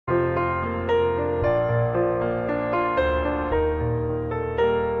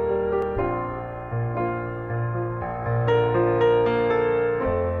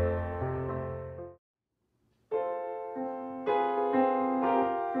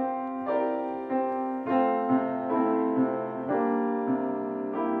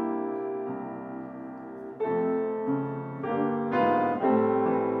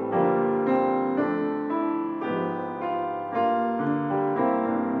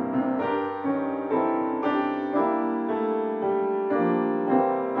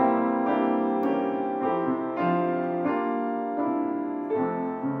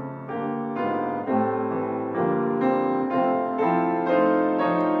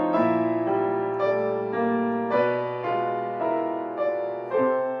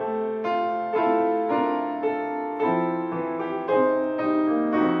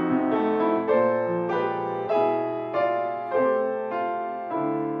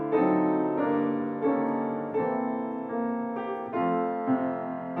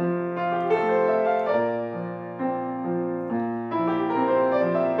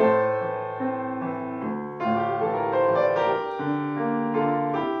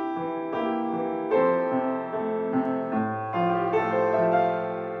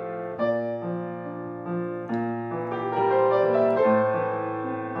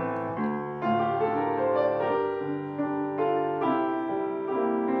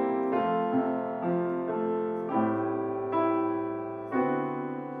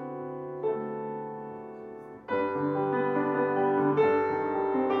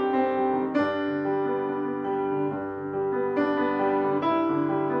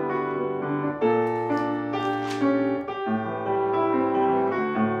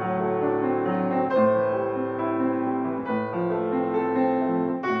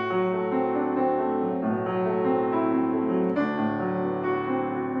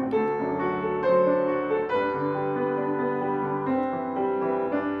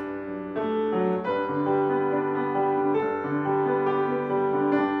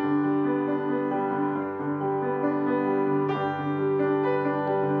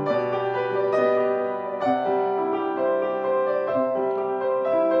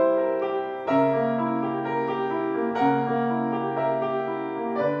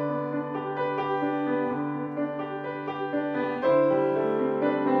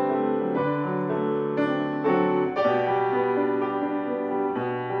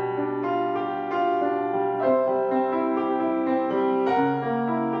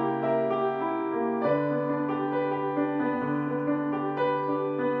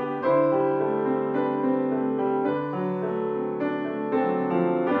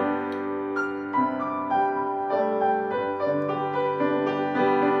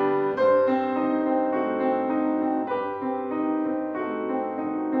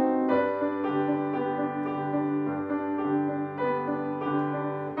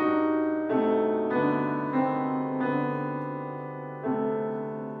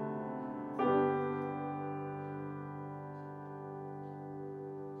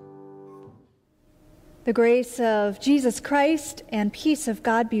The grace of Jesus Christ and peace of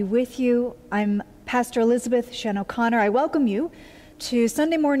God be with you. I'm Pastor Elizabeth Shen O'Connor. I welcome you to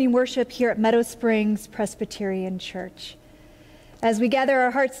Sunday morning worship here at Meadow Springs Presbyterian Church. As we gather our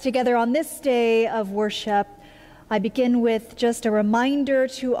hearts together on this day of worship, I begin with just a reminder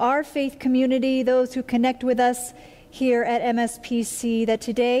to our faith community, those who connect with us here at MSPC, that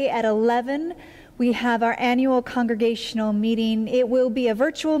today at 11 we have our annual congregational meeting. It will be a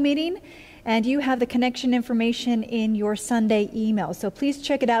virtual meeting, and you have the connection information in your Sunday email. So please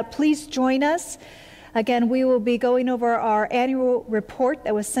check it out. Please join us. Again, we will be going over our annual report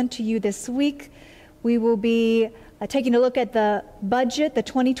that was sent to you this week. We will be taking a look at the budget, the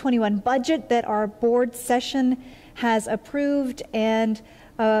 2021 budget that our board session has approved, and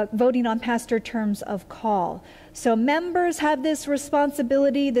voting on pastor terms of call. So members have this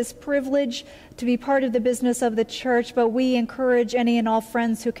responsibility, this privilege to be part of the business of the church, but we encourage any and all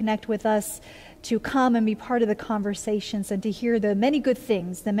friends who connect with us to come and be part of the conversations and to hear the many good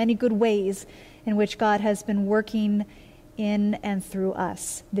things, the many good ways in which God has been working in and through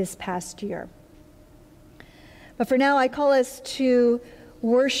us this past year. But for now, I call us to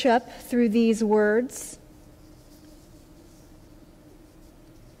worship through these words.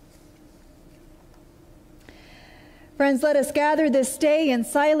 Friends, let us gather this day in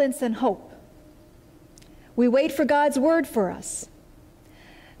silence and hope. We wait for God's word for us.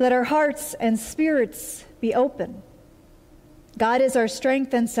 Let our hearts and spirits be open. God is our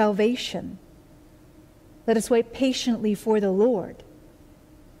strength and salvation. Let us wait patiently for the Lord.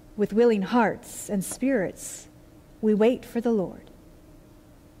 With willing hearts and spirits, we wait for the Lord.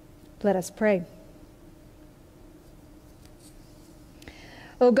 Let us pray.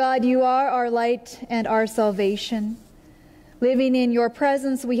 O God, you are our light and our salvation. Living in your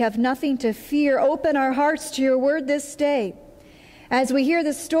presence, we have nothing to fear. Open our hearts to your word this day. As we hear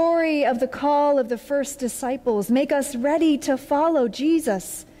the story of the call of the first disciples, make us ready to follow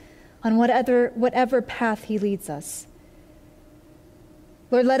Jesus on whatever path he leads us.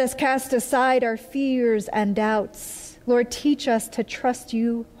 Lord, let us cast aside our fears and doubts. Lord, teach us to trust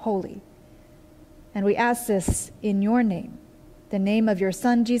you wholly. And we ask this in your name, the name of your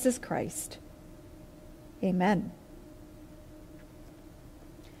Son, Jesus Christ. Amen.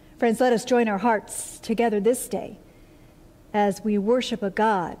 Friends, let us join our hearts together this day as we worship a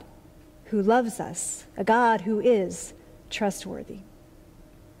God who loves us, a God who is trustworthy.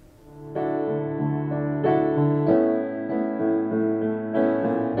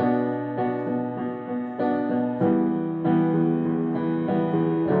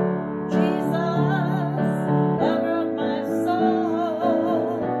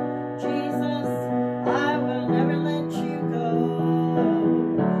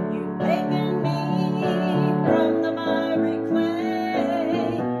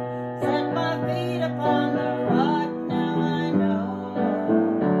 Upon the rock, now I know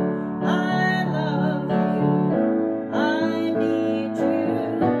I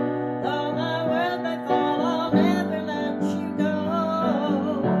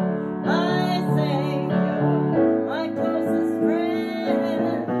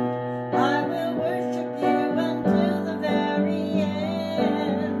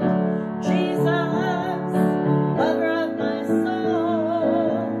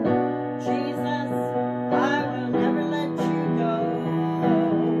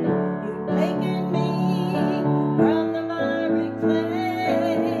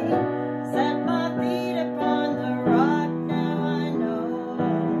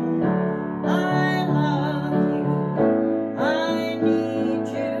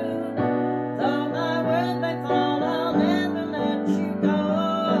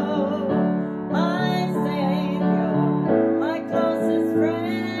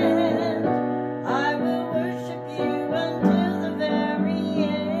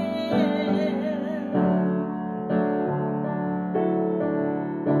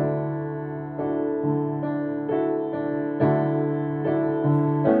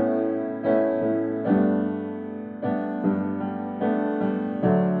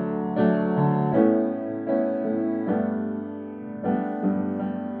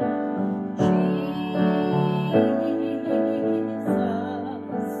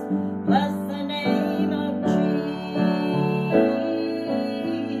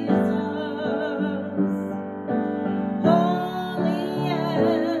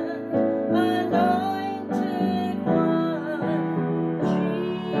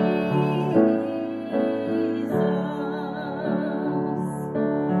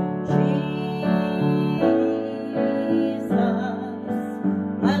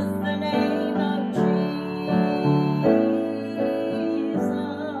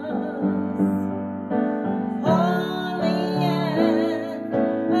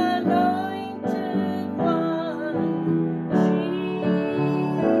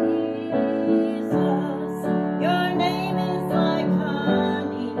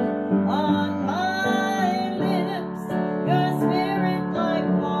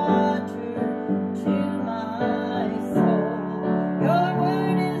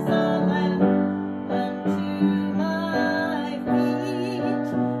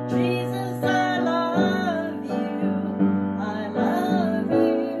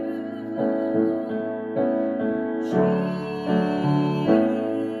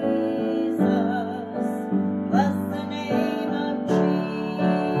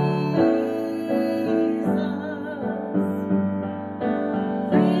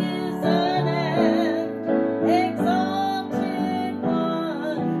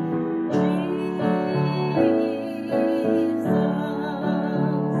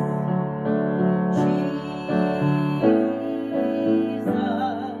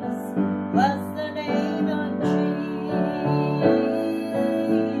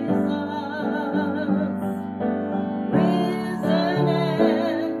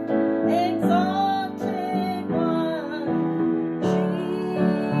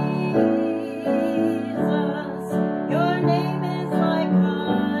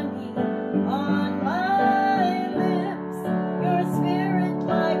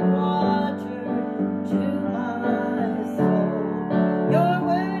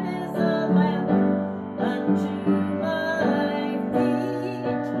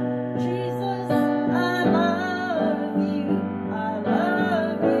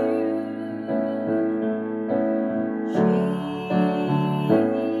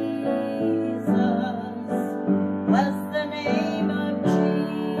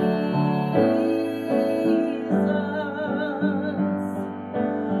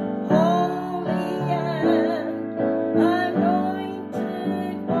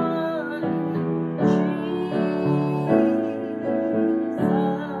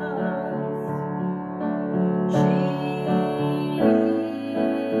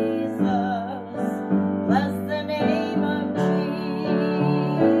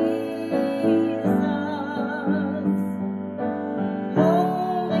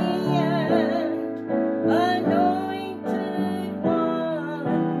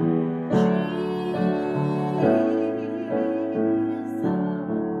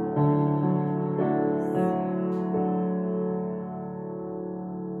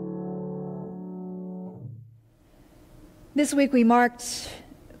This week we marked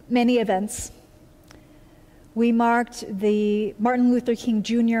many events. We marked the Martin Luther King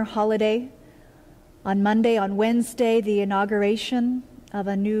Jr. holiday. On Monday, on Wednesday, the inauguration of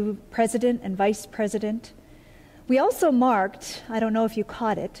a new president and vice president. We also marked, I don't know if you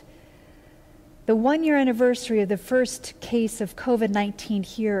caught it, the one-year anniversary of the first case of COVID-19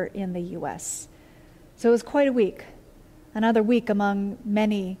 here in the U.S. So it was quite a week, another week among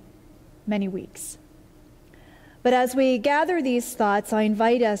many, many weeks. But as we gather these thoughts, I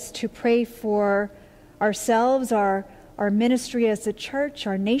invite us to pray for ourselves, our ministry as a church,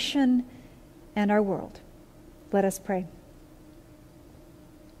 our nation, and our world. Let us pray.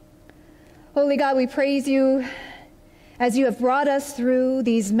 Holy God, we praise you as you have brought us through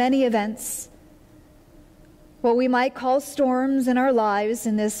these many events, what we might call storms in our lives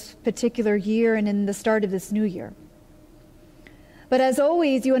in this particular year and in the start of this new year. But as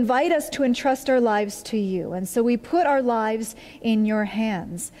always, you invite us to entrust our lives to you. And so we put our lives in your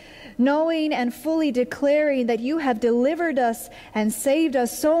hands, knowing and fully declaring that you have delivered us and saved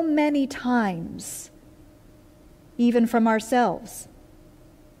us so many times, even from ourselves.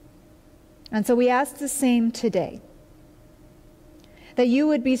 And so we ask the same today, that you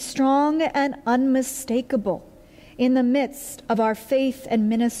would be strong and unmistakable in the midst of our faith and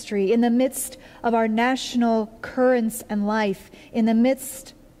ministry, in the midst of our national currents and life, in the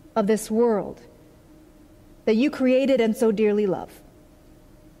midst of this world that you created and so dearly love.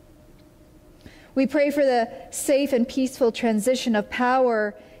 We pray for the safe and peaceful transition of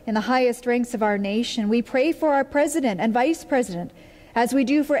power in the highest ranks of our nation. We pray for our president and vice president, as we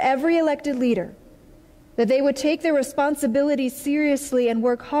do for every elected leader, that they would take their responsibilities seriously and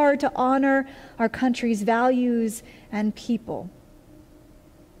work hard to honor our country's values and people.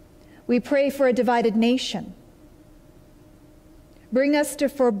 We pray for a divided nation. Bring us to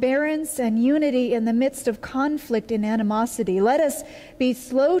forbearance and unity in the midst of conflict and animosity. Let us be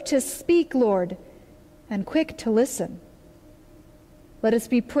slow to speak, Lord, and quick to listen. Let us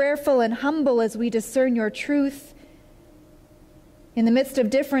be prayerful and humble as we discern your truth in the midst of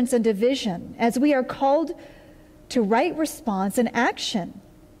difference and division, as we are called to right response and action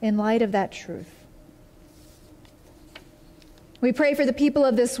in light of that truth. We pray for the people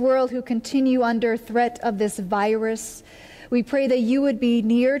of this world who continue under threat of this virus. We pray that you would be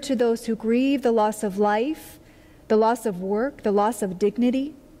near to those who grieve the loss of life, the loss of work, the loss of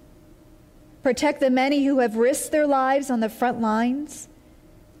dignity. Protect the many who have risked their lives on the front lines,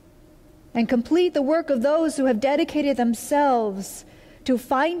 and complete the work of those who have dedicated themselves to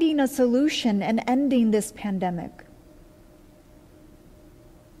finding a solution and ending this pandemic.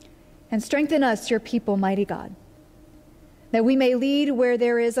 And strengthen us, your people, mighty God, that we may lead where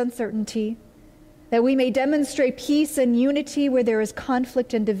there is uncertainty, that we may demonstrate peace and unity where there is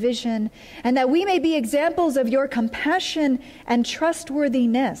conflict and division, and that we may be examples of your compassion and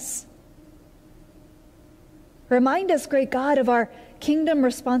trustworthiness. Remind us, great God, of our kingdom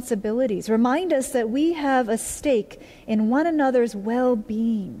responsibilities. Remind us that we have a stake in one another's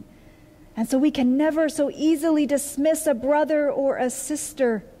well-being. And so we can never so easily dismiss a brother or a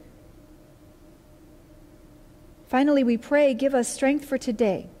sister. Finally, we pray, give us strength for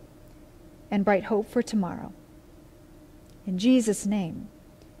today and bright hope for tomorrow. In Jesus' name,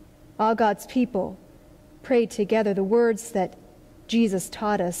 all God's people pray together the words that Jesus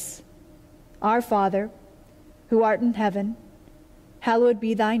taught us. Our Father, who art in heaven, hallowed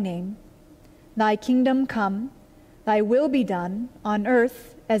be thy name. Thy kingdom come, thy will be done, on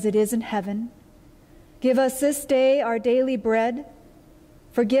earth as it is in heaven. Give us this day our daily bread.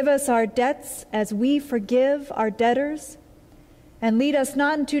 Forgive us our debts as we forgive our debtors. And lead us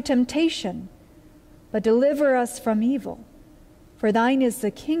not into temptation, but deliver us from evil. For thine is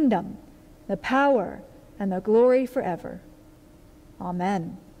the kingdom, the power, and the glory forever.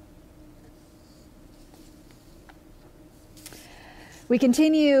 Amen. We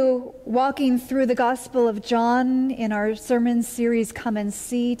continue walking through the Gospel of John in our sermon series, Come and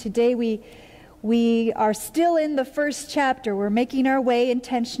See. Today we are still in the first chapter. We're making our way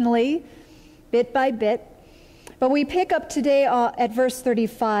intentionally, bit by bit. But we pick up today at verse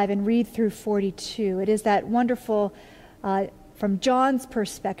 35 and read through 42. It is that wonderful, from John's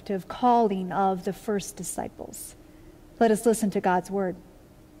perspective, calling of the first disciples. Let us listen to God's word.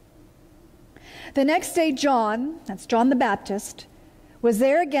 The next day, John, that's John the Baptist, was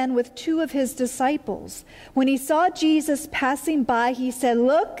there again with two of his disciples. When he saw Jesus passing by, he said,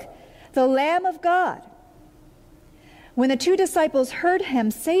 "Look, the Lamb of God." When the two disciples heard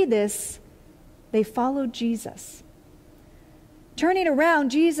him say this, they followed Jesus. Turning around,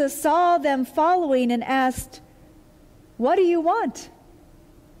 Jesus saw them following and asked, "What do you want?"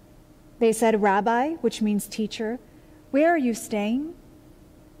 They said, "Rabbi," which means teacher, Where are you staying?"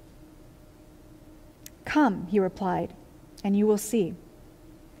 "Come," he replied, "and you will see."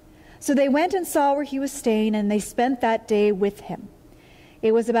 So they went and saw where he was staying, and they spent that day with him.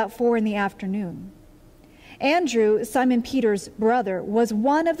 It was about 4 p.m. Andrew, Simon Peter's brother, was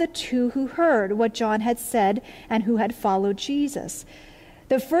one of the two who heard what John had said and who had followed Jesus.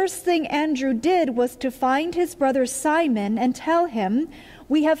 The first thing Andrew did was to find his brother Simon and tell him,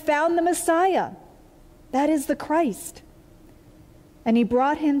 "We have found the Messiah," that is the Christ. And he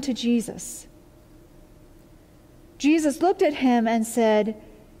brought him to Jesus. Jesus looked at him and said,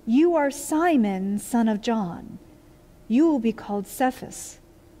 "You are Simon, son of John. You will be called Cephas,"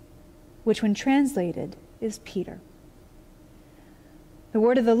 which when translated is Peter. The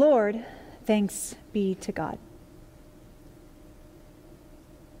word of the Lord. Thanks be to God.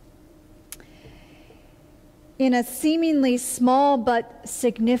 In a seemingly small but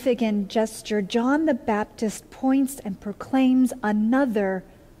significant gesture, John the Baptist points and proclaims another,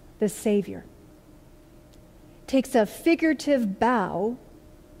 the Savior. Takes a figurative bow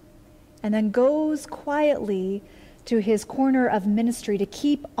and then goes quietly to his corner of ministry to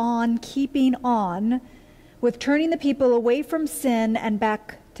keep on keeping on with turning the people away from sin and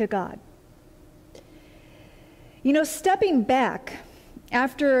back to God. You know, stepping back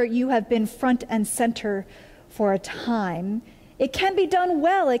after you have been front and center for a time, it can be done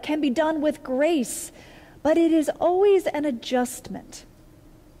well, it can be done with grace, but it is always an adjustment.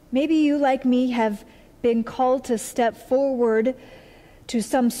 Maybe you, like me, have been called to step forward to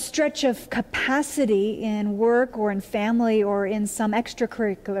some stretch of capacity in work or in family or in some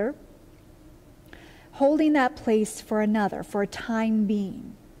extracurricular, holding that place for another, for a time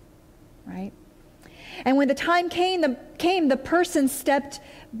being, right? And when the time came, the person stepped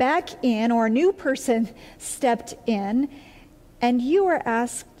back in, or a new person stepped in, and you were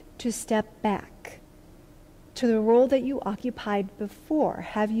asked to step back to the role that you occupied before.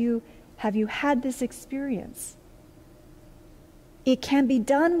 Have you had this experience? It can be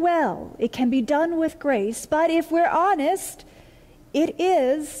done well. It can be done with grace. But if we're honest, it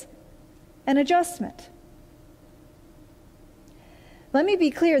is an adjustment. Let me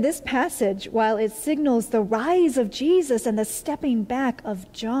be clear, this passage, while it signals the rise of Jesus and the stepping back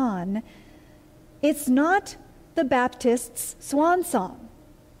of John, it's not the Baptist's swan song.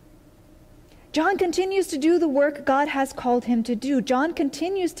 John continues to do the work God has called him to do. John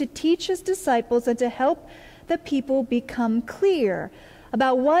continues to teach his disciples and to help the people become clear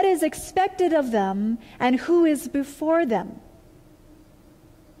about what is expected of them and who is before them.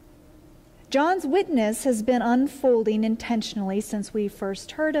 John's witness has been unfolding intentionally since we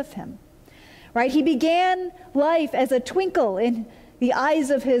first heard of him. Right? He began life as a twinkle in the eyes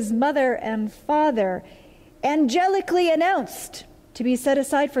of his mother and father, angelically announced to be set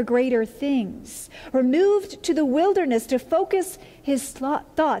aside for greater things, removed to the wilderness to focus his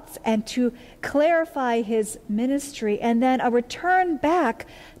thoughts and to clarify his ministry, and then a return back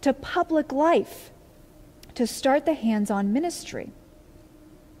to public life to start the hands-on ministry.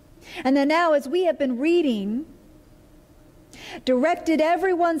 And then now, as we have been reading, directed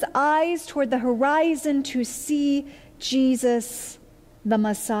everyone's eyes toward the horizon to see Jesus, the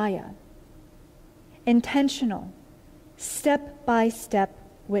Messiah. Intentional, step-by-step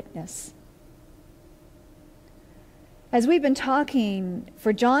witness. As we've been talking,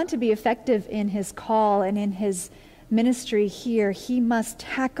 for John to be effective in his call and in his ministry here, he must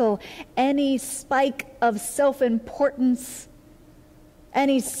tackle any spike of self-importance,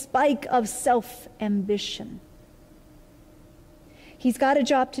 any spike of self-ambition. He's got a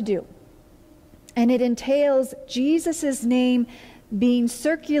job to do, and it entails Jesus' name being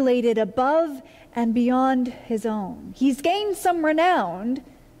circulated above and beyond his own. He's gained some renown.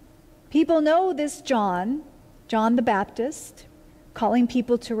 People know this John the Baptist, calling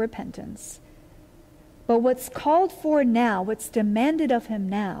people to repentance. But what's called for now, what's demanded of him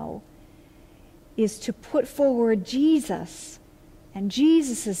now, is to put forward Jesus and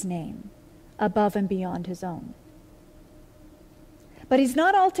Jesus' name above and beyond his own. But he's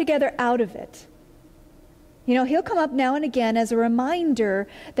not altogether out of it. You know, he'll come up now and again as a reminder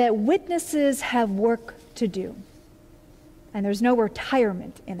that witnesses have work to do, and there's no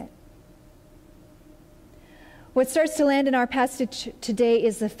retirement in it. What starts to land in our passage today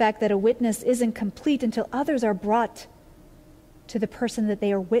is the fact that a witness isn't complete until others are brought to the person that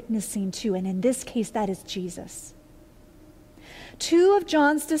they are witnessing to, and in this case, that is Jesus. Two of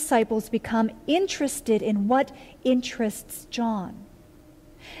John's disciples become interested in what interests John.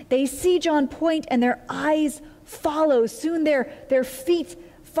 They see John point and their eyes follow. Soon their feet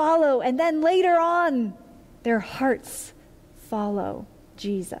follow. And then later on, their hearts follow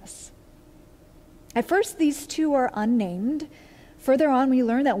Jesus. At first, these two are unnamed. Further on, we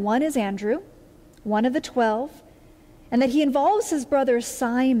learn that one is Andrew, one of the 12, and that he involves his brother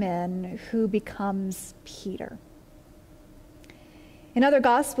Simon, who becomes Peter. In other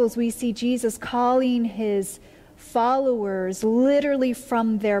Gospels, we see Jesus calling his followers literally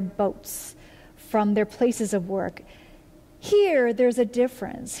from their boats, from their places of work. Here, there's a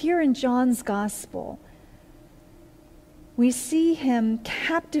difference. Here in John's Gospel, we see him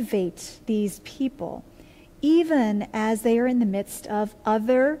captivate these people, even as they are in the midst of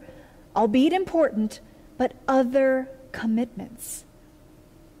other, albeit important, but other commitments.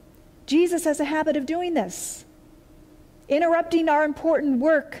 Jesus has a habit of doing this, interrupting our important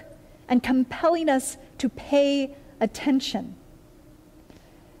work and compelling us to pay attention.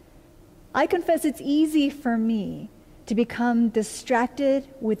 I confess it's easy for me to become distracted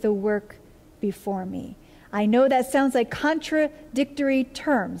with the work before me. I know that sounds like contradictory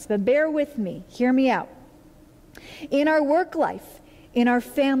terms, but bear with me. Hear me out. In our work life, in our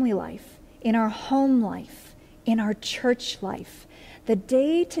family life, in our home life, in our church life, the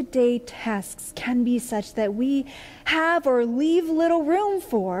day-to-day tasks can be such that we have or leave little room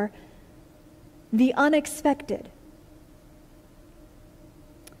for the unexpected.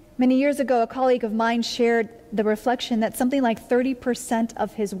 Many years ago, a colleague of mine shared the reflection that something like 30%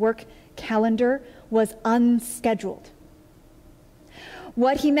 of his work calendar was unscheduled.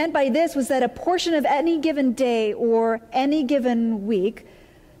 What he meant by this was that a portion of any given day or any given week,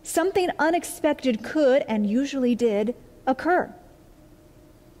 something unexpected could, and usually did, occur.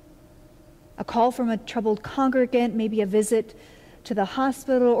 A call from a troubled congregant, maybe a visit to the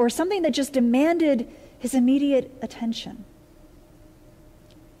hospital, or something that just demanded his immediate attention.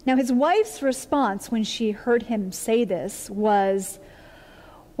 Now, his wife's response when she heard him say this was,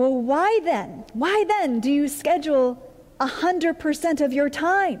 well, why then? Why then do you schedule 100% of your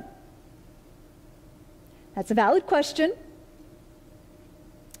time? That's a valid question.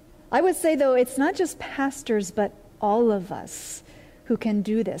 I would say, though, it's not just pastors, but all of us who can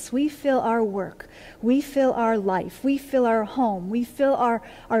do this. We fill our work, we fill our life, we fill our home, we fill our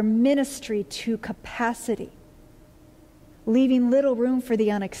ministry to capacity, leaving little room for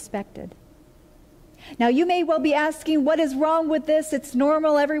the unexpected. Now, you may well be asking, what is wrong with this? It's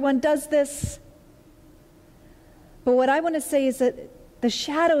normal, everyone does this. But what I want to say is that the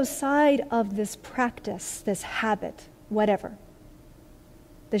shadow side of this practice, this habit, whatever,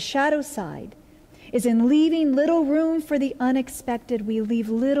 the shadow side is in leaving little room for the unexpected, we leave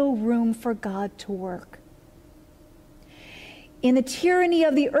little room for God to work. In the tyranny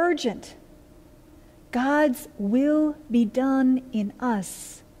of the urgent, God's will be done in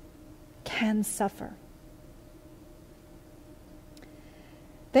us can suffer.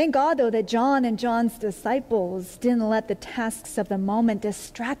 Thank God, though, that John and John's disciples didn't let the tasks of the moment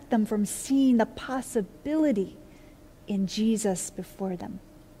distract them from seeing the possibility in Jesus before them.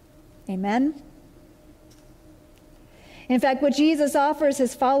 Amen? In fact, what Jesus offers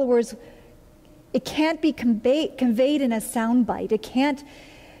his followers, it can't be conveyed in a soundbite. It can't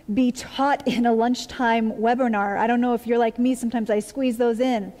be taught in a lunchtime webinar. I don't know if you're like me, sometimes I squeeze those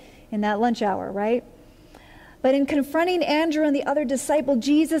in that lunch hour, right? But in confronting Andrew and the other disciple,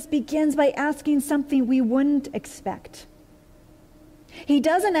 Jesus begins by asking something we wouldn't expect. He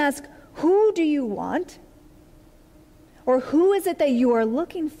doesn't ask, who do you want? Or who is it that you are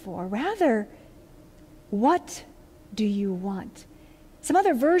looking for? Rather, what do you want? Some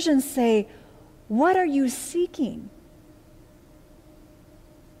other versions say, what are you seeking?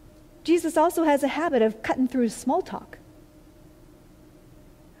 Jesus also has a habit of cutting through small talk.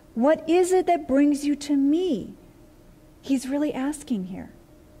 What is it that brings you to me? He's really asking here.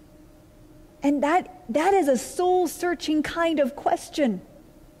 And that is a soul-searching kind of question.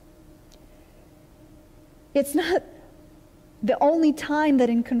 It's not the only time that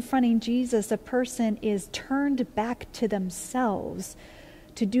in confronting Jesus, a person is turned back to themselves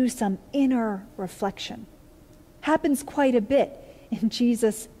to do some inner reflection. Happens quite a bit in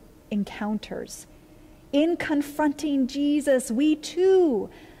Jesus' encounters. In confronting Jesus, we too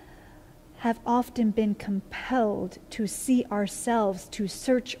have often been compelled to see ourselves, to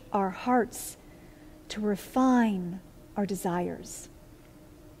search our hearts, to refine our desires.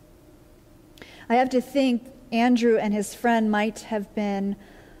 I have to think Andrew and his friend might have been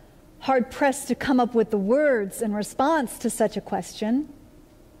hard-pressed to come up with the words in response to such a question.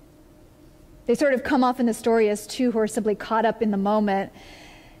 They sort of come off in the story as two who are simply caught up in the moment.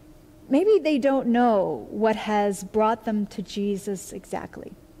 Maybe they don't know what has brought them to Jesus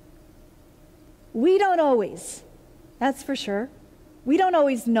exactly. We don't always, that's for sure. We don't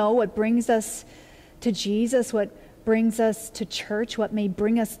always know what brings us to Jesus, what brings us to church, what may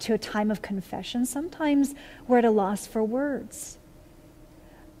bring us to a time of confession, sometimes we're at a loss for words.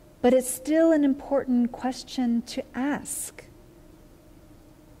 But it's still an important question to ask.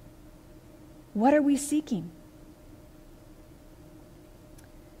 What are we seeking?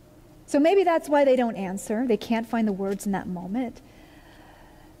 So maybe that's why they don't answer. They can't find the words in that moment.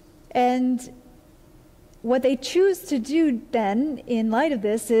 And what they choose to do then, in light of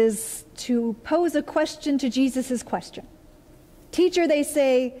this, is to pose a question to Jesus' question. Teacher, they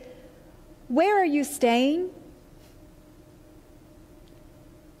say, where are you staying?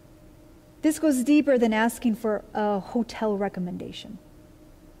 This goes deeper than asking for a hotel recommendation.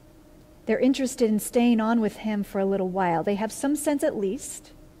 They're interested in staying on with him for a little while. They have some sense at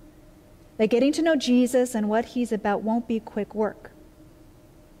least that getting to know Jesus and what he's about won't be quick work.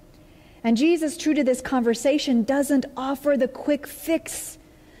 And Jesus, true to this conversation, doesn't offer the quick fix,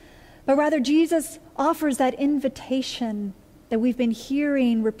 but rather Jesus offers that invitation that we've been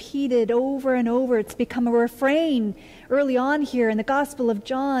hearing repeated over and over. It's become a refrain early on here in the Gospel of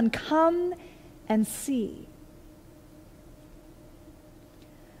John. Come and see.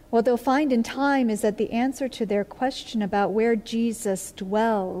 What they'll find in time is that the answer to their question about where Jesus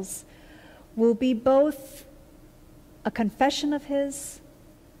dwells will be both a confession of his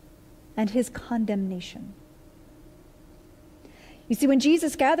and his condemnation. You see, when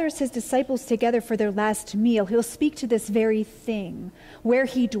Jesus gathers his disciples together for their last meal, he'll speak to this very thing, where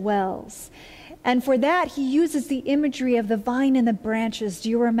he dwells. And for that, he uses the imagery of the vine and the branches. Do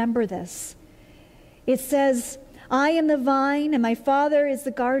you remember this? It says, I am the vine, and my Father is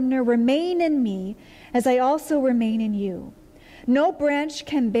the gardener. Remain in me, as I also remain in you. No branch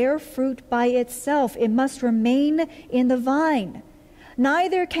can bear fruit by itself. It must remain in the vine.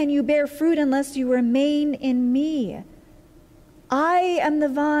 Neither can you bear fruit unless you remain in me. I am the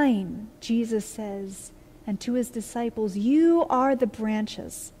vine, Jesus says, and to his disciples, you are the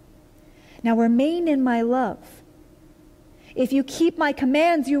branches. Now remain in my love. If you keep my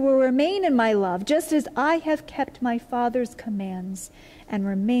commands, you will remain in my love, just as I have kept my Father's commands and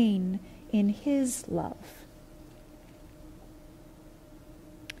remain in his love.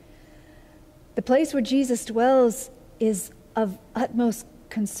 The place where Jesus dwells is of utmost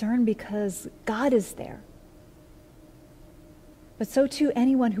concern because God is there. But so too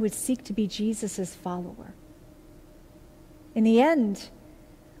anyone who would seek to be Jesus' follower. In the end,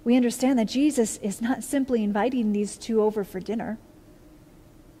 we understand that Jesus is not simply inviting these two over for dinner,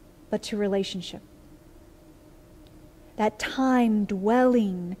 but to relationship. That time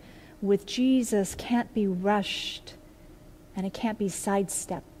dwelling with Jesus can't be rushed, and it can't be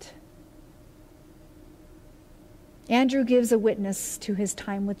sidestepped. Andrew gives a witness to his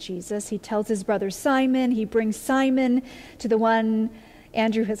time with Jesus. He tells his brother Simon. He brings Simon to the one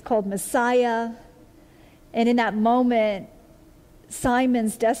Andrew has called Messiah. And in that moment,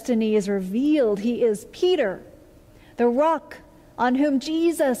 Simon's destiny is revealed. He is Peter, the rock on whom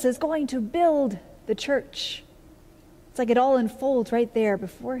Jesus is going to build the church. It's like it all unfolds right there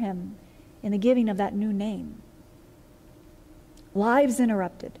before him in the giving of that new name. Lives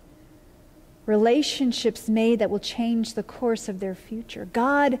interrupted. Relationships made that will change the course of their future.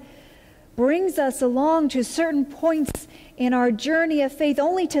 God brings us along to certain points in our journey of faith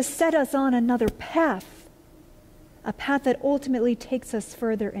only to set us on another path, a path that ultimately takes us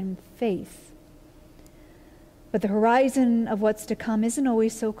further in faith. But the horizon of what's to come isn't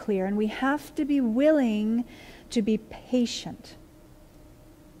always so clear, and we have to be willing to be patient.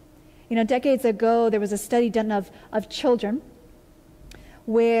 You know, decades ago, there was a study done of children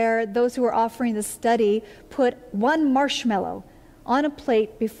where those who were offering the study put one marshmallow on a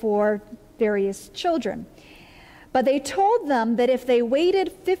plate before various children. But they told them that if they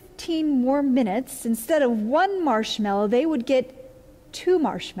waited 15 more minutes, instead of one marshmallow, they would get 2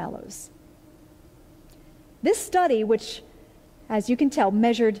 marshmallows. This study, which, as you can tell,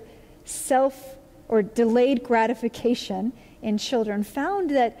 measured self or delayed gratification in children,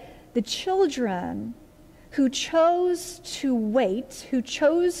 found that the children who chose to wait, who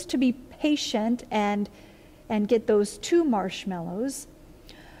chose to be patient and get those 2 marshmallows,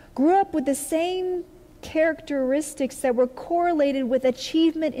 grew up with the same characteristics that were correlated with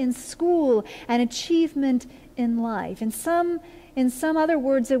achievement in school and achievement in life. In some other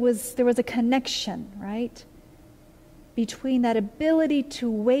words, there was a connection, right, between that ability to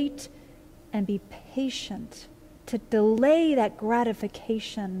wait and be patient, to delay that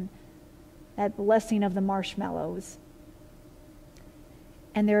gratification, that blessing of the marshmallows,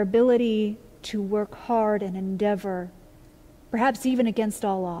 and their ability to work hard and endeavor, perhaps even against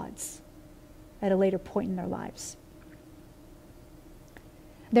all odds, at a later point in their lives.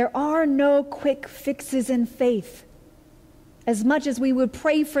 There are no quick fixes in faith. as much as we would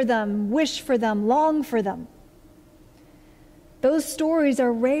pray for them, wish for them, long for them. Those stories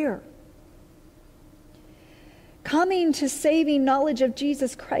are rare. Coming to saving knowledge of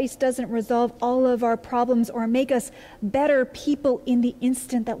Jesus Christ doesn't resolve all of our problems or make us better people in the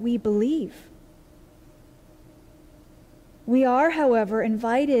instant that we believe. We are, however,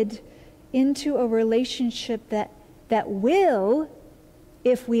 invited into a relationship that will,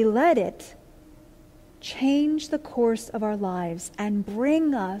 if we let it, change the course of our lives and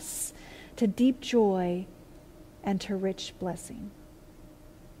bring us to deep joy and to rich blessing.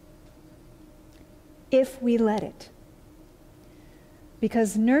 If we let it.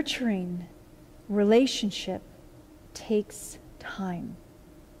 Because nurturing relationship takes time.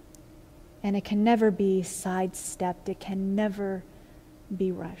 And it can never be sidestepped. It can never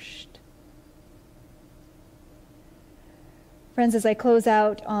be rushed. Friends, as I close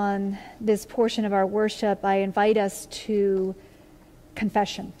out on this portion of our worship, I invite us to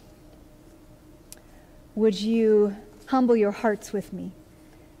confession. Would you humble your hearts with me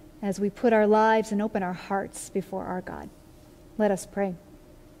as we put our lives and open our hearts before our God? Let us pray.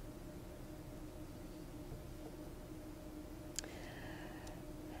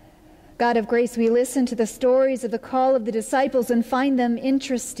 God of grace, we listen to the stories of the call of the disciples and find them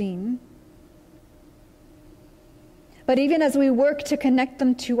interesting. But even as we work to connect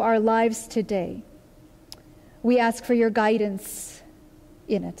them to our lives today, we ask for your guidance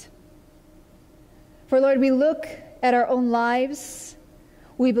in it. For Lord, we look at our own lives.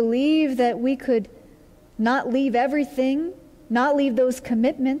 We believe that we could not leave everything, not leave those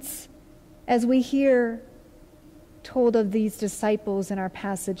commitments, as we hear told of these disciples in our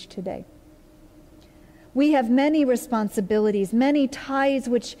passage today. We have many responsibilities, many ties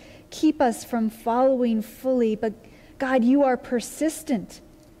which keep us from following fully, but God, you are persistent.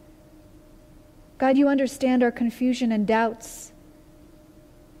 God, you understand our confusion and doubts.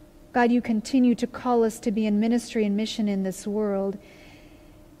 God, you continue to call us to be in ministry and mission in this world.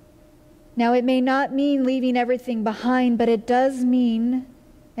 Now, it may not mean leaving everything behind, but it does mean,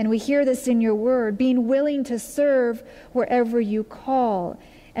 and we hear this in your word, being willing to serve wherever you call.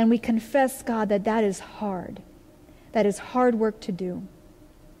 And we confess, God, that that is hard. That is hard work to do.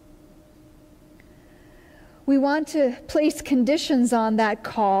 We want to place conditions on that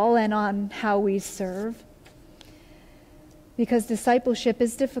call and on how we serve, because discipleship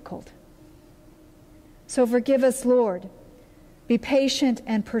is difficult. So forgive us, Lord. Be patient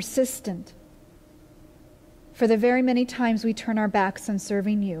and persistent for the very many times we turn our backs on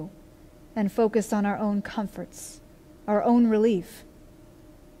serving you and focus on our own comforts, our own relief.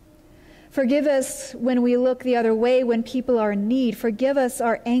 Forgive us when we look the other way when people are in need. Forgive us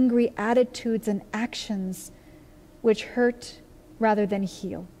our angry attitudes and actions which hurt rather than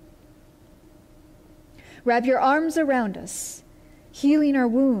heal. Wrap your arms around us, healing our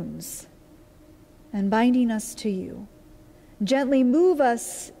wounds and binding us to you. Gently move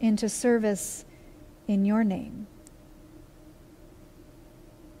us into service in your name.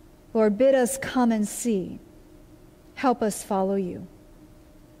 Lord, bid us come and see. Help us follow you.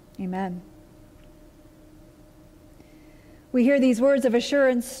 Amen. We hear these words of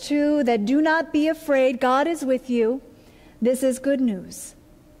assurance too, that do not be afraid, God is with you. This is good news.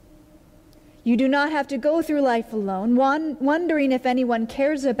 You do not have to go through life alone, wondering if anyone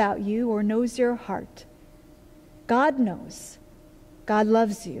cares about you or knows your heart. God knows. God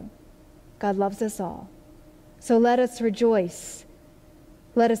loves you. God loves us all. So let us rejoice.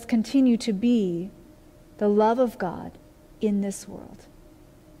 Let us continue to be the love of God in this world.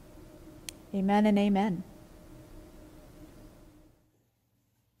 Amen and amen.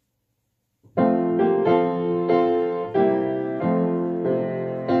 What we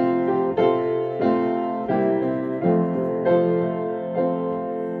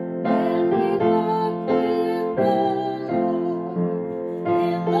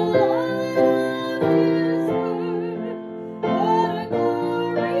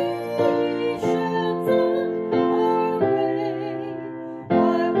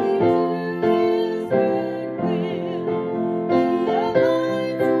do is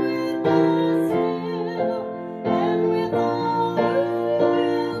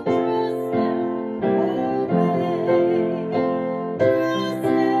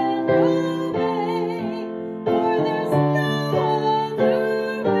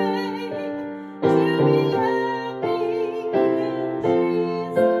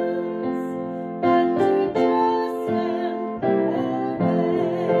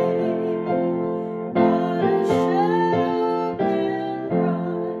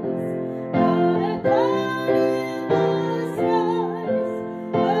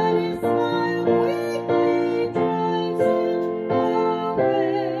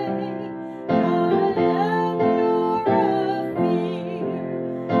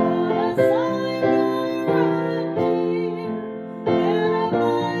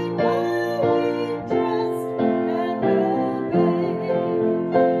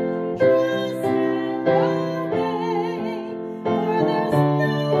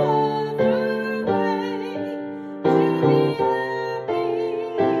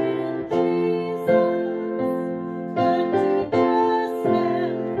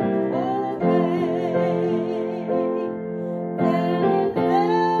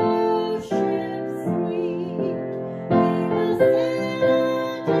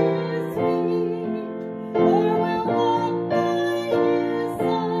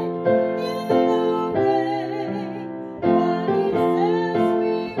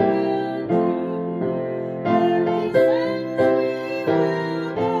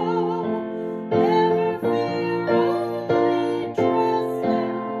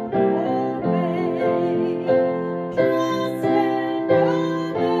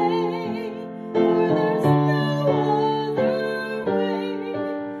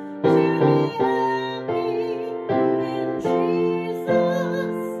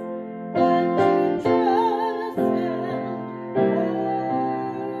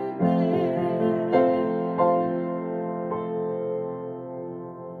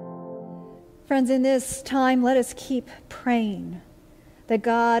Friends, in this time, let us keep praying that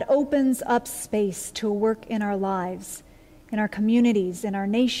God opens up space to work in our lives, in our communities, in our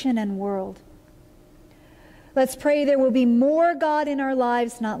nation and world. Let's pray there will be more God in our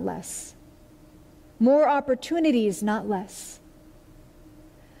lives, not less. More opportunities, not less.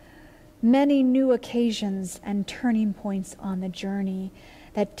 Many new occasions and turning points on the journey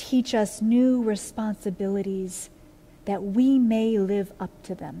that teach us new responsibilities that we may live up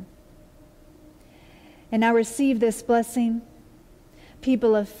to them. And now receive this blessing,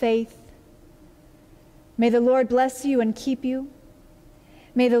 people of faith. May the Lord bless you and keep you.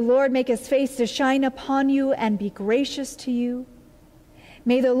 May the Lord make his face to shine upon you and be gracious to you.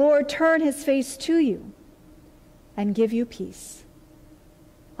 May the Lord turn his face to you and give you peace.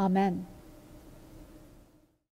 Amen.